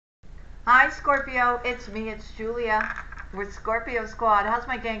Hi Scorpio, it's me, it's Julia with Scorpio Squad. How's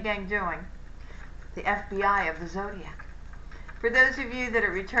my gang doing? The FBI of the Zodiac. For those of you that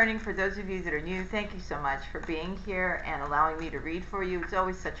are returning, for those of you that are new, thank you so much for being here and allowing me to read for you. It's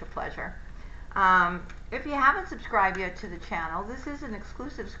always such a pleasure. If you haven't subscribed yet to the channel, this is an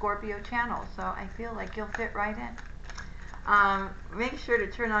exclusive Scorpio channel, so I feel like you'll fit right in. Make sure to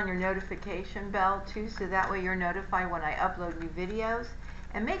turn on your notification bell too, so that way you're notified when I upload new videos.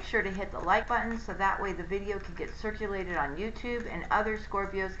 And make sure to hit the like button so that way the video can get circulated on YouTube and other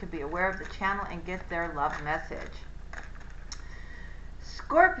Scorpios can be aware of the channel and get their love message.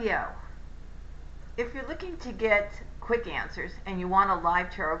 Scorpio, if you're looking to get quick answers and you want a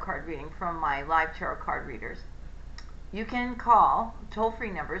live tarot card reading from my live tarot card readers, you can call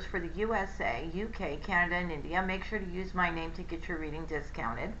toll-free numbers for the USA, UK, Canada, and India. Make sure to use my name to get your reading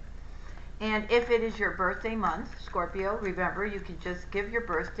discounted. And if it is your birthday month, Scorpio, remember you can just give your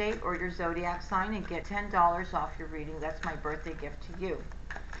birth date or your zodiac sign and get $10 off your reading. That's my birthday gift to you.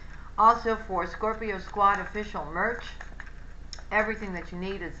 Also, for Scorpio Squad official merch, everything that you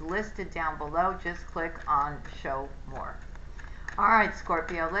need is listed down below. Just click on show more. Alright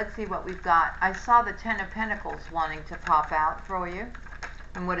Scorpio, let's see what we've got. I saw the 10 of Pentacles wanting to pop out for you.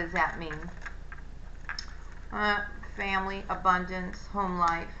 And what does that mean? Family, abundance, home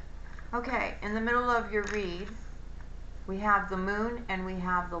life. Okay, in the middle of your read, we have the moon and we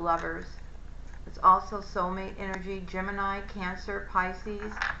have the lovers. It's also soulmate energy, Gemini, Cancer,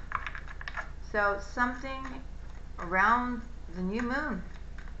 Pisces. So something around the new moon,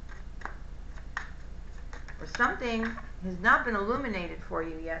 or something has not been illuminated for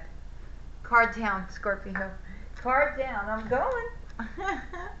you yet. Card down, Scorpio. Card down, I'm going.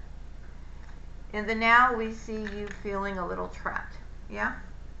 In the now, we see you feeling a little trapped. Yeah?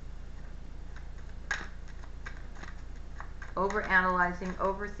 Overanalyzing,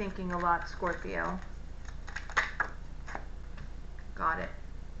 overthinking a lot, Scorpio. Got it.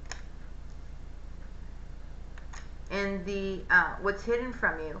 And the what's hidden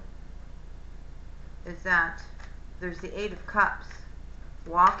from you is that there's the 8 of Cups,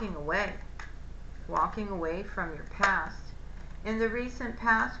 walking away from your past. In the recent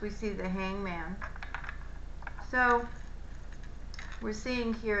past, we see the Hangman. So we're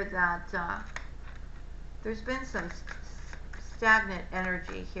seeing here that there's been some stagnant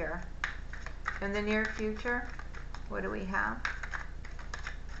energy here. In the near future, what do we have?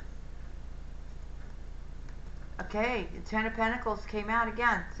 Okay, the 10 of Pentacles came out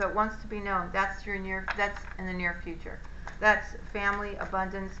again, so it wants to be known. That's in the near future. That's family,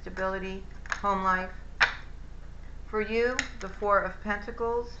 abundance, stability, home life. For you, the 4 of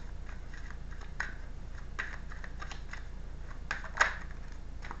Pentacles.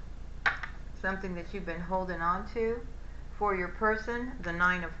 Something that you've been holding on to. For your person, the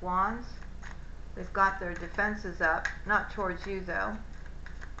 9 of Wands. They've got their defenses up, not towards you though.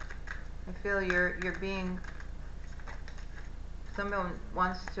 I feel you're being, someone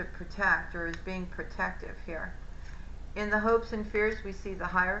wants to protect or is being protective here. In the hopes and fears, we see the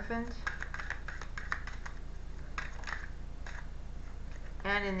Hierophant.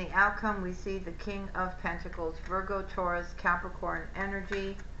 And in the outcome, we see the King of Pentacles, Virgo, Taurus, Capricorn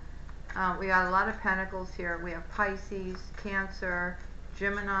energy. We got a lot of Pentacles here. We have Pisces, Cancer,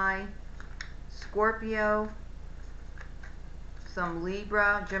 Gemini, Scorpio, some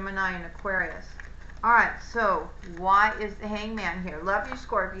Libra, Gemini, and Aquarius. Alright, so why is the Hangman here? Love you,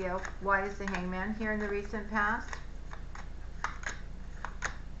 Scorpio. Why is the Hangman here in the recent past?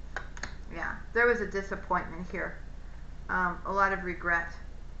 Yeah, there was a disappointment here. A lot of regret.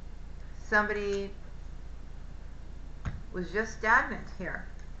 Somebody was just stagnant here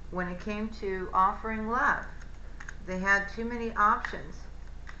when it came to offering love. They had too many options.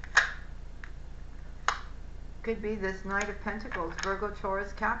 Could be this Knight of Pentacles, Virgo,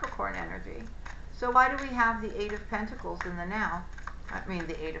 Taurus, Capricorn energy. So why do we have the 8 of Pentacles in the now? I mean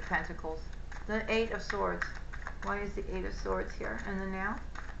the 8 of Pentacles. The 8 of Swords. Why is the 8 of Swords here in the now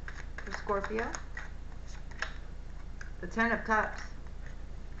for Scorpio? The 10 of Cups.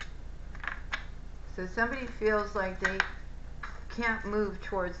 So somebody feels like they can't move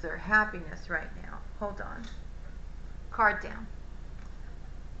towards their happiness right now. Hold on. Card down.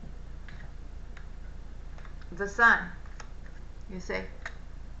 The Sun. You say,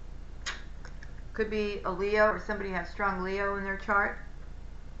 could be a Leo or somebody has strong Leo in their chart.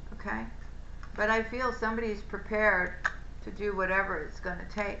 Okay? But I feel somebody's prepared to do whatever it's going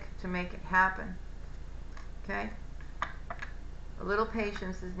to take to make it happen. Okay? A little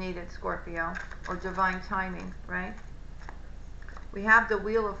patience is needed, Scorpio, or divine timing, right? We have the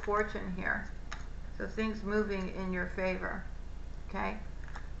Wheel of Fortune here. So things moving in your favor. Okay?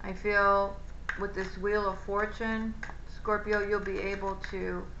 I feel with this Wheel of Fortune, Scorpio, you'll be able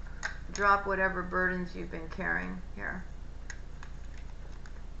to drop whatever burdens you've been carrying here.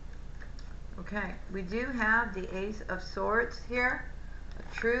 Okay, we do have the Ace of Swords here,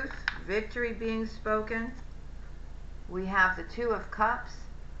 a truth, victory being spoken. We have the Two of Cups,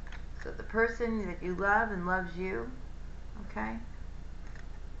 so the person that you love and loves you, okay?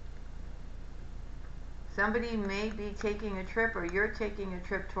 Somebody may be taking a trip, or you're taking a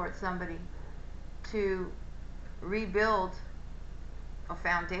trip towards somebody to rebuild a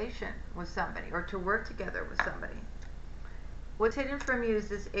foundation with somebody, or to work together with somebody. What's hidden from you is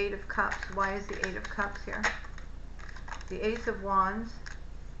this Eight of Cups. Why is the Eight of Cups here? The Ace of Wands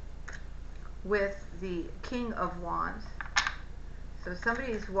with the King of Wands. So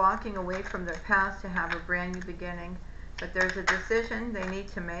somebody is walking away from their past to have a brand new beginning, but there's a decision they need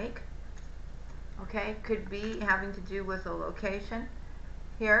to make. Okay, could be having to do with a location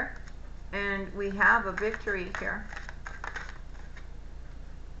here, and we have a victory here.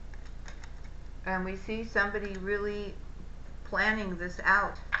 And we see somebody really planning this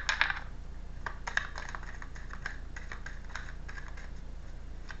out.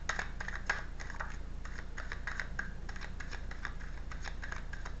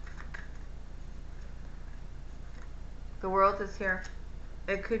 The World is here.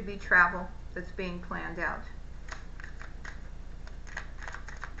 It could be travel that's being planned out.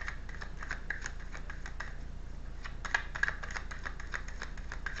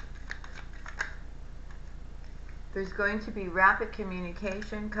 There's going to be rapid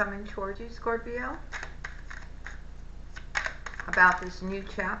communication coming towards you, Scorpio, about this new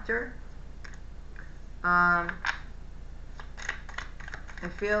chapter. I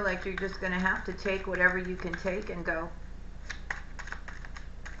feel like you're just going to have to take whatever you can take and go.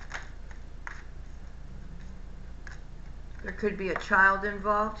 There could be a child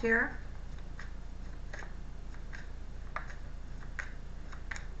involved here.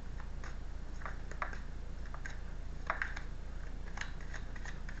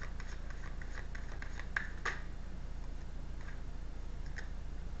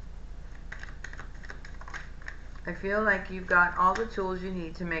 I feel like you've got all the tools you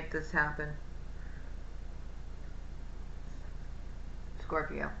need to make this happen,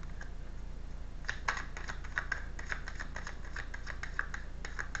 Scorpio.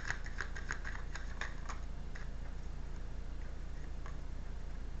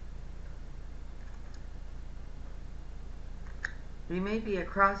 You may be at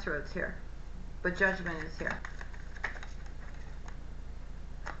crossroads here, but judgment is here.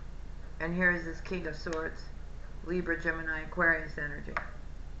 And here is this King of Swords. Libra, Gemini, Aquarius energy.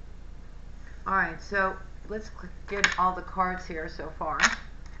 Alright, so let's get all the cards here so far.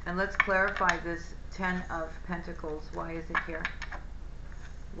 And let's clarify this Ten of Pentacles. Why is it here?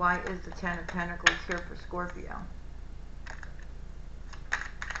 Why is the Ten of Pentacles here for Scorpio?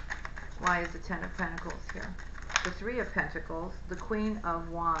 Why is the Ten of Pentacles here? The Three of Pentacles, the Queen of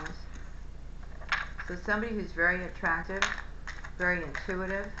Wands. So somebody who's very attractive, very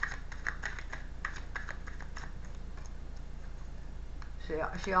intuitive.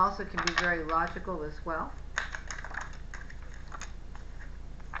 She also can be very logical as well.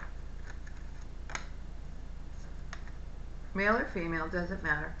 Male or female, doesn't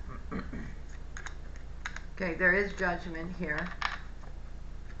matter. Okay, there is judgment here.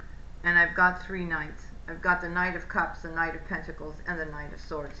 And I've got three knights. I've got the Knight of Cups, the Knight of Pentacles, and the Knight of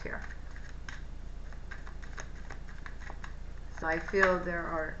Swords here. So I feel there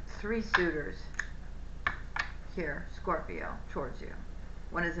are three suitors here, Scorpio, towards you.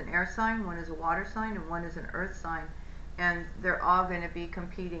 One is an air sign, one is a water sign, and one is an earth sign. And they're all going to be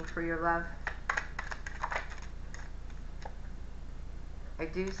competing for your love. I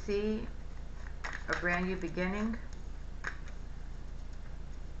do see a brand new beginning.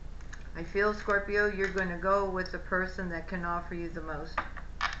 I feel, Scorpio, you're going to go with the person that can offer you the most.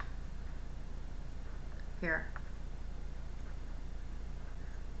 Here.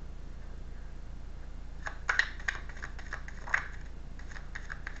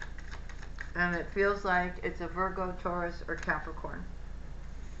 And it feels like it's a Virgo, Taurus, or Capricorn.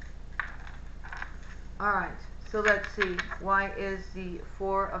 Alright, so let's see. Why is the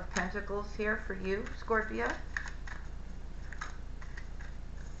Four of Pentacles here for you, Scorpio?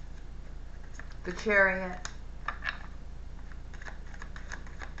 The Chariot.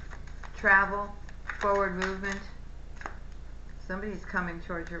 Travel, forward movement. Somebody's coming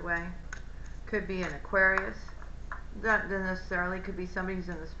towards your way. Could be an Aquarius. Not necessarily. Could be somebody who's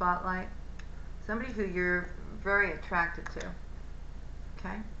in the spotlight. Somebody who you're very attracted to.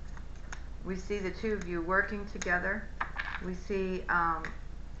 Okay? We see the two of you working together. We see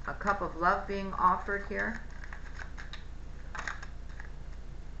a cup of love being offered here.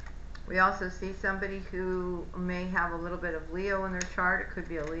 We also see somebody who may have a little bit of Leo in their chart. It could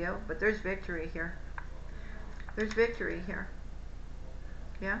be a Leo, but there's victory here. There's victory here.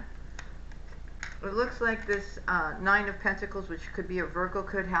 Yeah? It looks like this Nine of Pentacles, which could be a Virgo,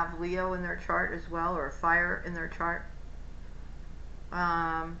 could have Leo in their chart as well, or a fire in their chart.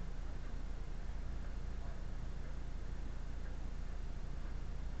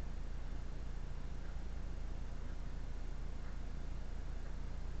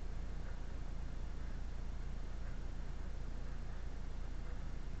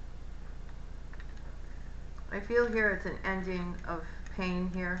 I feel here it's an ending of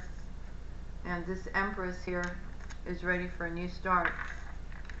pain here. And this Empress here is ready for a new start.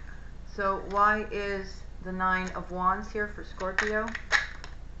 So why is the Nine of Wands here for Scorpio?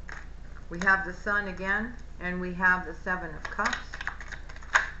 We have the Sun again, and we have the Seven of Cups.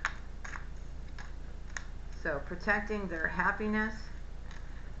 So protecting their happiness.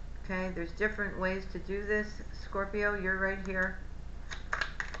 Okay, there's different ways to do this. Scorpio, you're right here.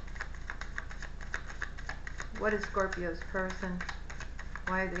 What is Scorpio's person?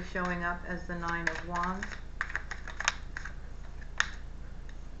 Why are they showing up as the Nine of Wands?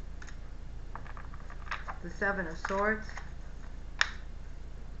 The Seven of Swords.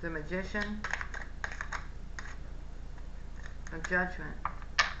 The Magician. A Judgment.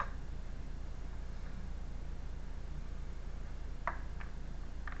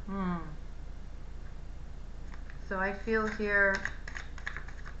 So I feel here,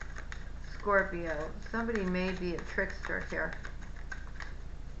 Scorpio, somebody may be a trickster here.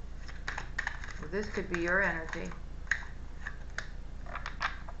 Well, this could be your energy.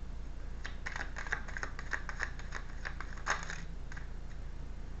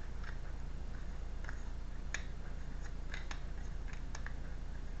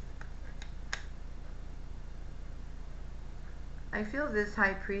 I feel this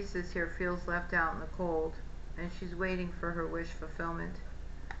High Priestess here feels left out in the cold, and she's waiting for her wish fulfillment.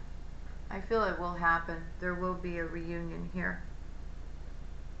 I feel it will happen. There will be a reunion here.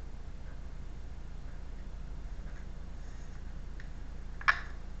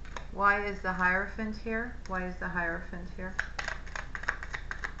 Why is the Hierophant here? Why is the Hierophant here?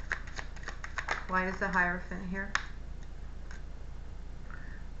 Why is the Hierophant here?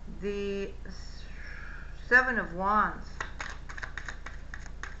 The Seven of Wands.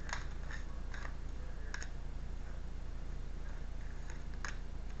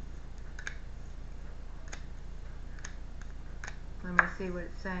 Let me see what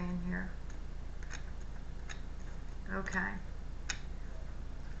it's saying here. Okay.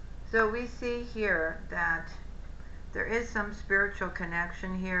 So we see here that there is some spiritual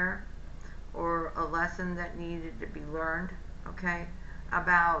connection here, or a lesson that needed to be learned, okay,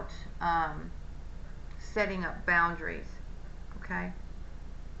 about setting up boundaries, okay.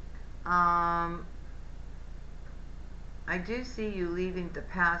 I do see you leaving the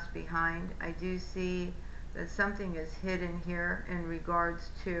past behind. I do see that something is hidden here in regards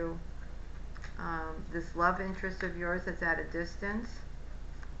to this love interest of yours that's at a distance.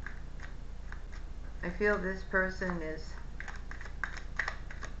 I feel this person is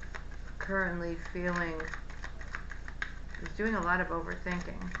currently is doing a lot of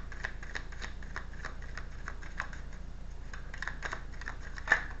overthinking.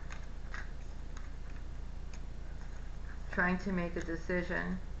 Trying to make a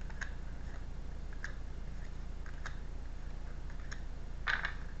decision.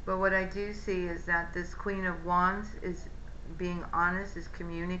 But what I do see is that this Queen of Wands is being honest, is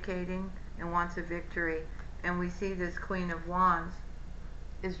communicating, and wants a victory. And we see this Queen of Wands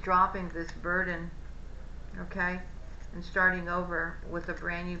is dropping this burden, okay, and starting over with a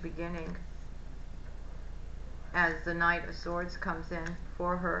brand new beginning, as the Knight of Swords comes in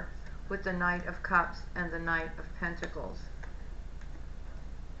for her with the Knight of Cups and the Knight of Pentacles.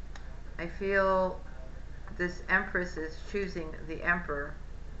 I feel this Empress is choosing the Emperor,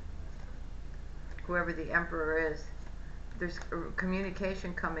 whoever the Emperor is. There's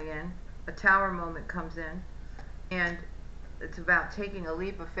communication coming in, a Tower moment comes in, and it's about taking a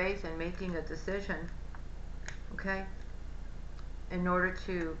leap of faith and making a decision, okay, in order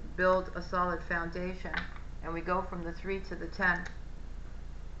to build a solid foundation. And we go from the 3 to the 10.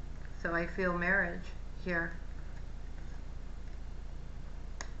 So I feel marriage here.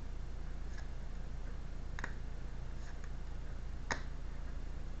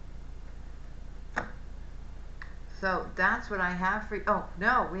 So that's what I have for you. Oh,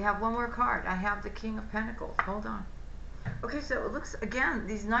 no, we have one more card. I have the King of Pentacles. Hold on. Okay, so it looks, again,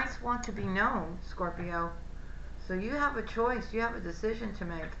 these knights want to be known, Scorpio. So you have a choice. You have a decision to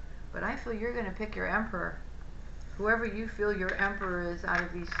make. But I feel you're going to pick your emperor. Whoever you feel your emperor is out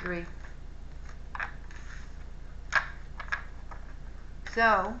of these three.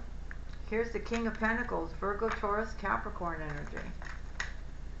 So, here's the King of Pentacles, Virgo, Taurus, Capricorn energy.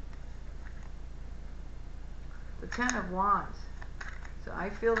 The Ten of Wands. So I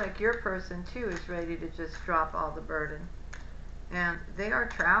feel like your person too is ready to just drop all the burden. And they are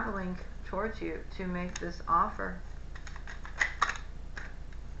traveling towards you to make this offer.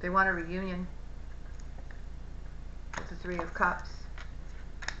 They want a reunion. With the Three of Cups.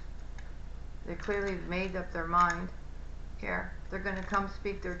 They clearly made up their mind here. They're going to come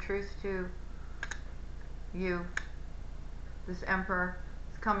speak their truth to you. This Emperor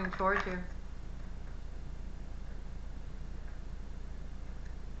is coming towards you.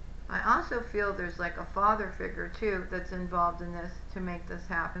 I also feel there's like a father figure too that's involved in this to make this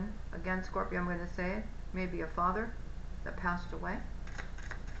happen. Again, Scorpio, I'm going to say it. Maybe a father that passed away.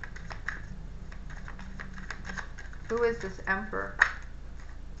 Who is this Emperor?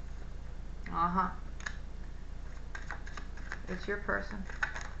 It's your person.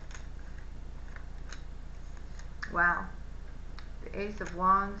 Wow. The Ace of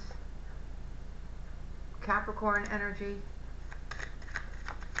Wands. Capricorn energy.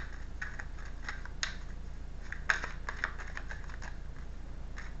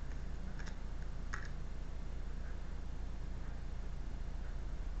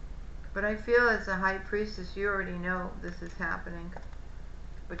 But I feel as a High Priestess, you already know this is happening.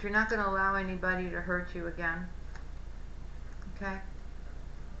 But you're not going to allow anybody to hurt you again. Okay?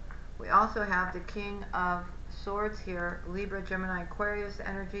 We also have the King of Swords here, Libra, Gemini, Aquarius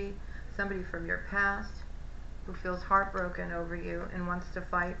energy. Somebody from your past who feels heartbroken over you and wants to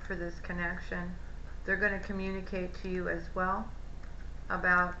fight for this connection. They're going to communicate to you as well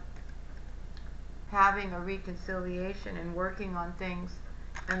about having a reconciliation and working on things,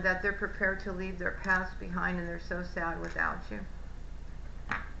 and that they're prepared to leave their past behind and they're so sad without you.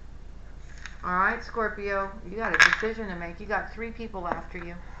 Alright, Scorpio, you got a decision to make. You got 3 people after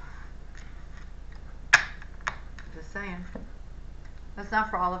you. Just saying. That's not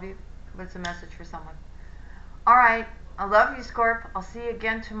for all of you, but it's a message for someone. Alright, I love you, Scorp. I'll see you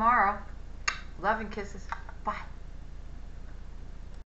again tomorrow. Love and kisses. Bye.